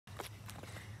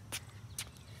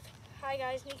Hi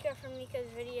guys, Nico from Nico's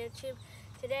Video Tube.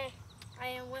 Today I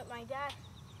am with my dad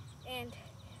and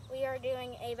we are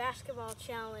doing a basketball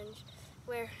challenge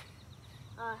where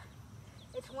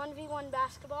it's 1v1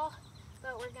 basketball,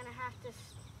 but we're gonna have to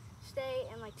stay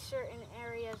in like certain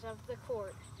areas of the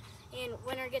court, and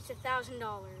winner gets $1,000.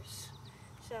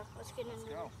 So let's get into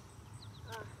this.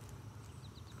 How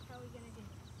are we gonna do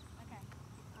this? Okay.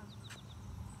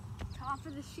 Top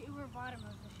of the shoe or bottom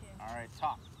of the shoe? All right,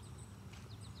 top.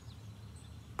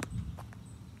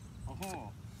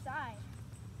 Oh. Side.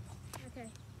 Okay.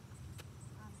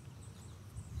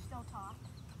 Still top.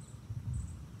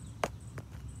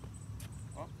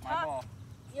 Oh, my top. ball.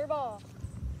 Your ball.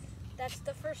 That's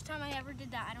the first time I ever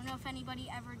did that. I don't know if anybody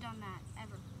ever done that,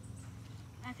 ever.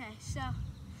 Okay, so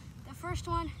the first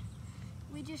one,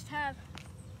 we just have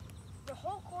the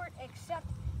whole court except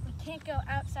we can't go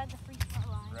outside the free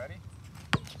throw line. Ready?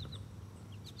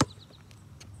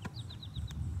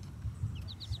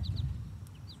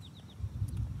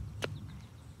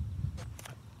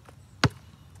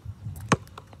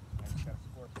 I just got to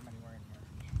score from anywhere in here.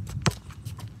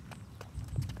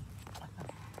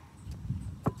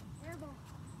 Air ball.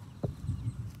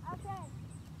 Okay,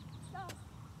 so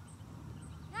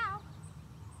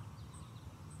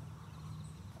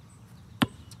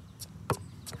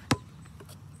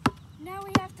now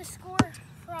we have to score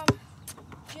from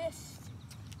just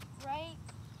right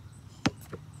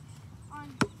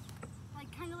on,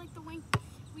 like kind of like the wing.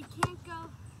 We can't go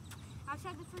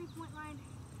outside the 3-point line.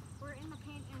 We're in the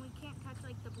paint and we can't touch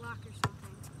like the block or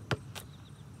something.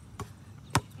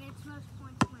 And it's most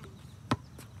points wins.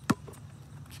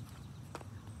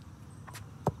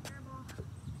 Air ball.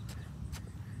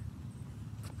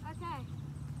 Okay,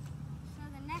 so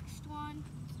the next one,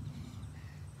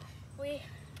 we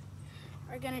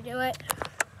are gonna do it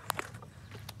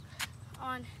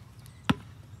on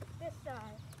this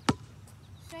side.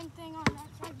 Same thing on that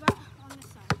side, but on this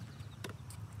side.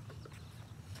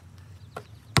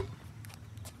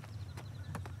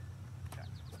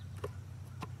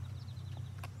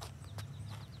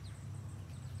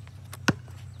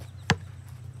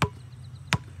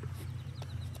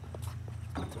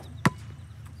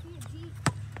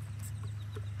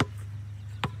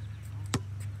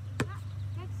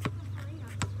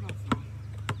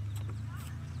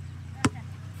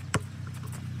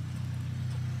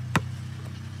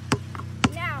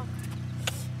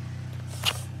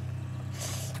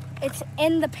 It's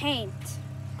in the paint.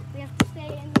 We have to stay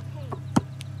in the paint.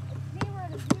 It's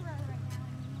 0-0 right now.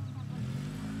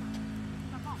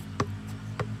 And ball.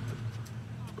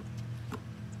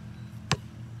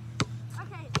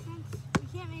 Okay, since we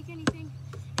can't make anything,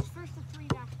 it's first to 3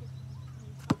 baskets.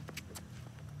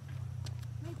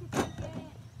 Make it take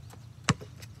it.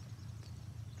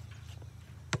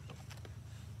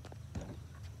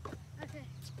 Okay,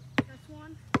 that's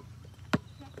one.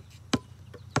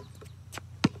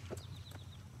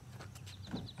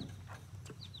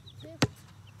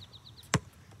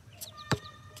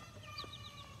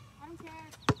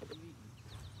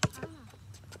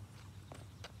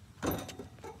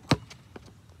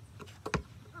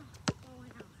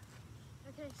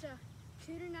 So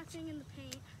 2-0 in the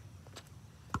paint.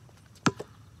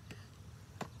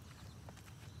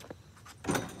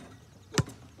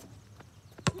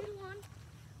 2-1.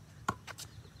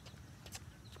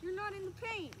 You're not in the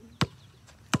paint.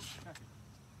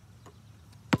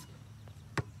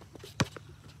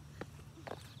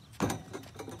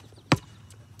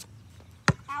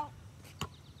 Out.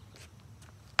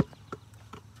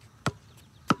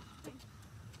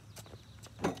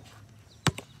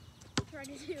 Try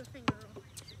to do a finger roll.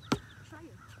 Try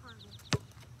your hardest.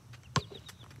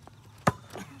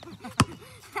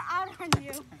 Out on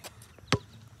you.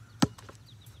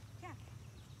 Yeah.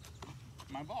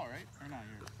 My ball, right? Or not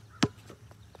yours?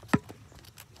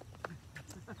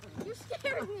 You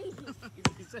scared me.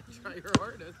 You said try your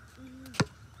hardest.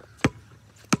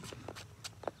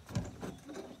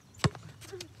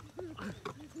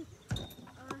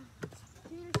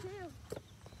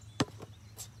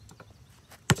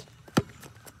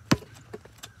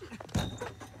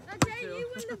 You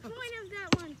won the point of that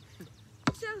one.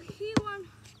 So he won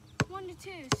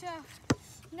 1-2. So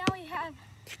now we have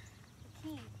a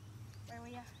team where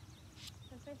we have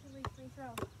officially free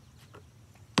throw.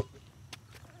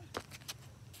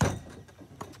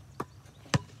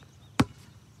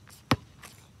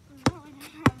 We really don't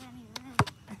have any room.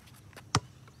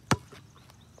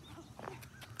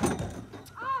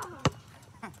 Oh!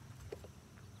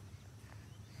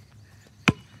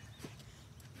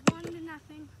 1-0.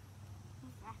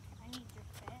 I need your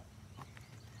fit.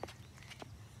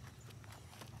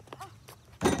 Oh.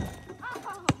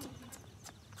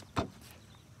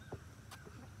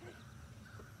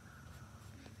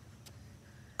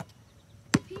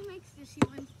 because he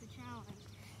wins the challenge.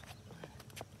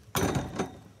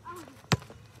 Oh.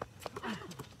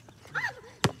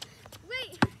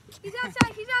 Wait, he's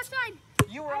outside, he's outside.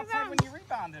 You were outside when you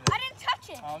rebounded it. I didn't touch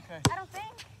it. Oh, okay. I don't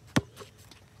think.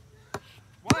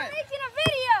 What? We're making a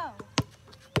video.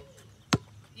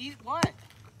 Eat what?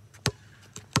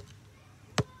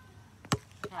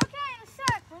 Okay, in a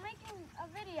sec, we're making a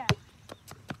video.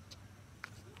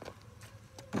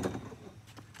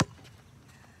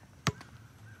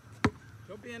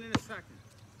 She'll be in a second.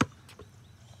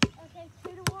 Okay,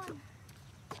 2-1.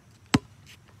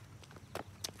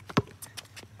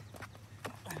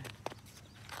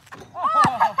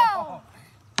 Oh!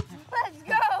 Let's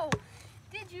go!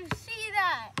 Did you see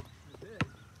that? I did.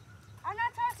 I'm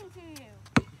not talking to you.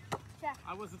 Check.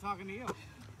 I wasn't talking to you.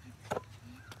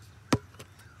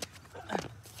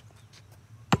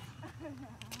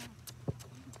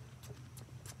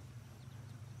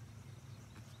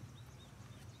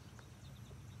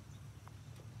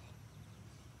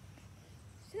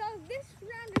 So this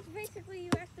round is basically you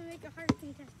have to make a hard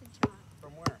contested shot.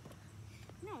 From where?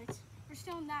 No, we're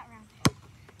still in that round.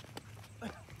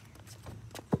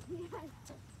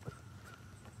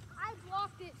 I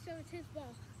blocked it, so it's his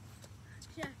ball.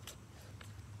 Check.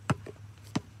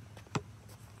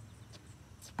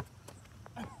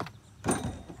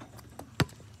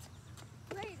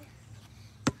 Wait.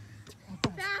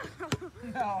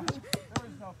 Foul. No, there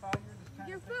was no foul. You were just trying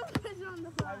Your to foot was on the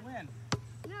I ball. win.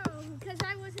 No, because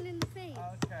I wasn't in the paint.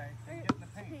 Okay. Or Get in the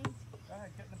paint. Go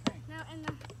ahead, get in the paint. Now, and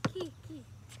the key.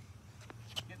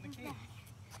 Get in the key. Okay.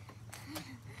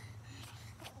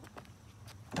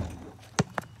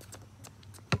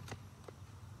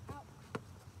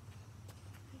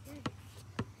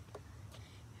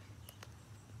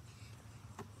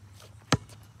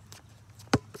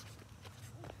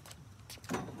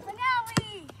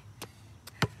 Finale!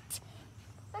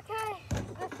 Okay,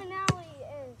 the finale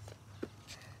is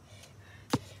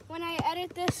when I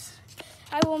edit this,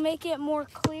 I will make it more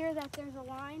clear that there's a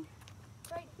line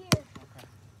right here. Okay.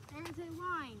 There's a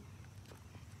line.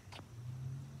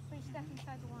 Please step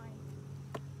inside the line.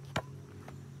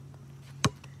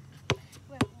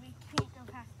 Wait, we can't go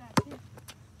past that.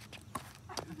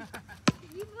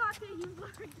 You blocked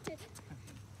it.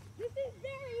 This is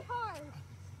very hard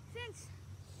since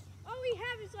all we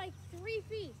have is like 3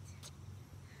 feet.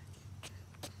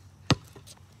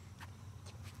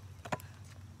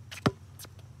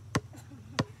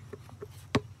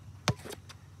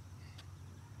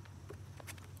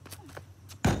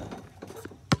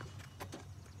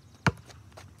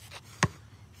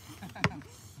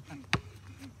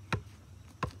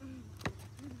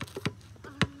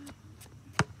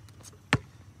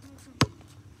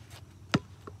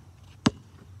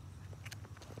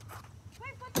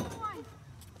 Wait, put the line.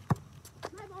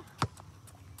 My ball.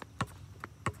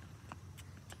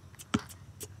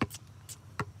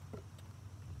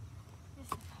 This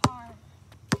is hard.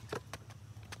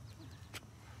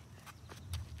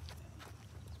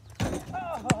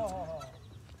 Oh!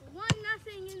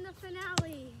 1-0 in the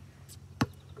finale.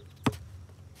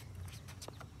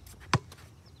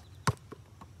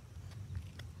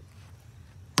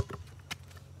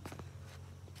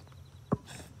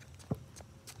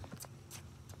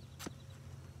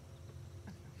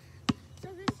 So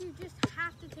this you just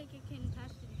have to take a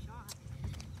contested shot.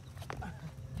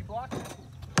 You blocked it.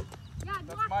 Yeah, I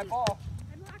That's blocked my it. ball.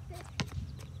 I blocked it.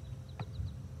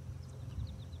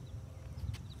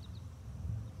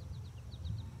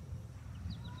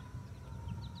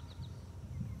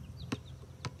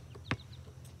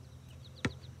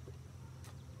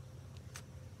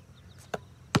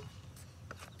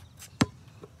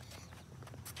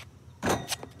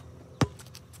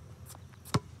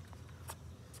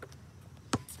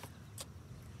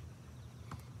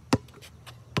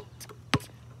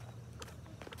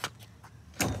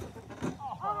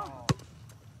 Oh.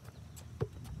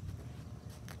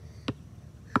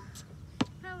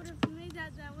 If I would have made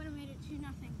that, that would have made it 2-0.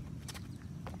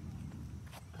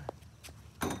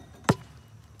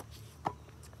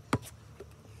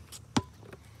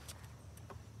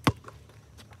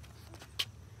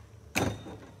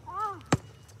 Oh,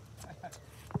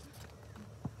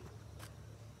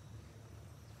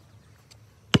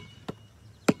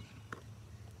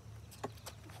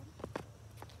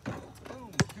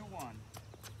 Boom. 2-1.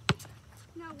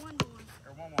 no, 1-1.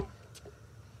 Or 1-1.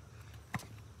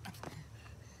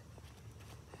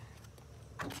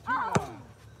 Oh! 2-1.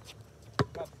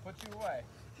 About to put you away.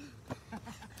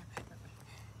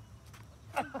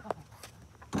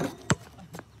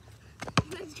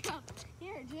 Let's go.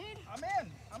 Here, dude. I'm in.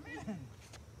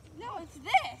 No, it's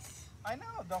this. I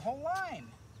know, the whole line.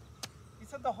 He's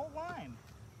said the whole line.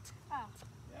 Oh.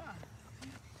 Yeah.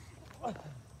 Well,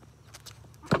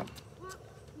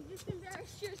 you just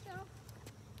embarrassed yourself.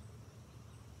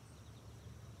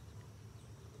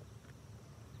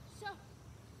 So,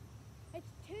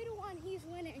 it's 2-1, he's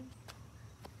winning.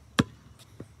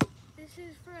 This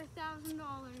is for $1,000.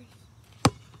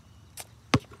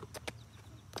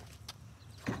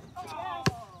 Oh.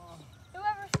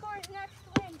 Whoever scores next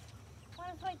wins.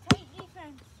 Want to play tight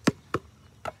defense.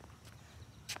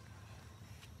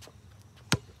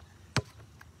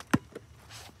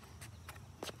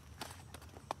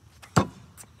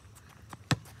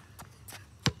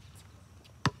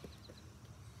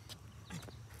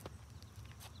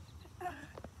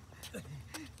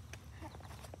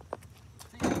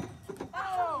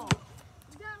 Oh.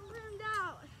 You got rimmed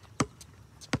out.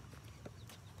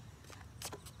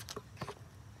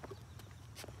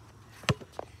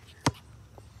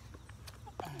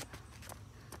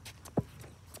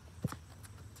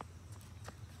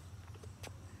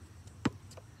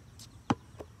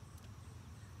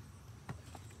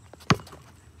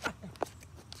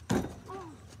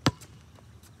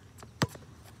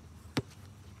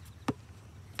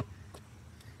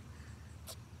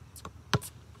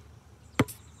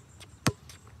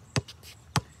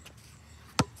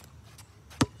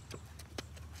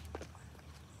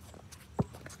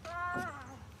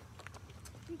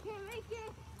 You can't make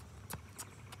it.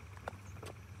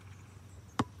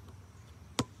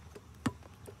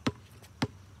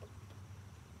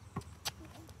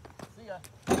 See ya.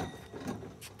 Oh,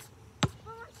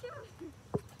 my shoes.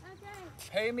 Okay.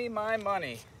 Pay me my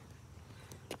money.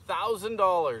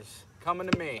 $1,000 coming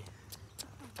to me.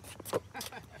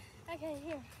 Okay,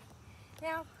 here.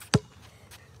 Now,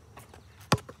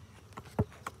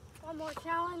 one more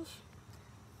challenge.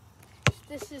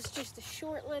 This is just a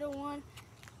short little one,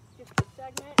 just a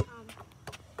segment.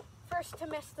 First to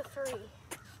miss the 3.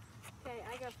 Okay,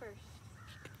 I go first.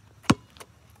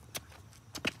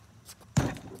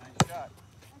 Nice shot.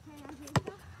 Okay, now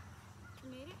Jacob. You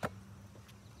made it?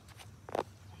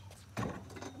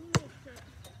 You missed it.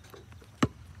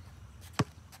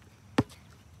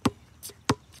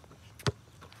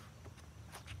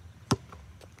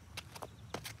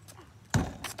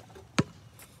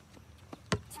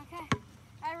 Okay,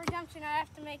 at redemption, I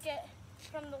have to make it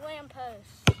from the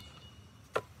lamppost.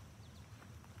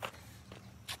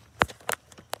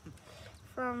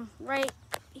 From right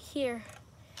here.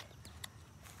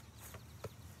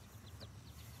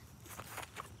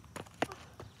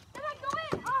 Did I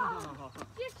go in? Oh,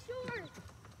 just short.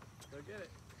 Go get it.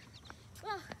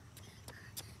 Well,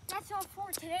 that's all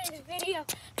for today's video.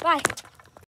 Bye.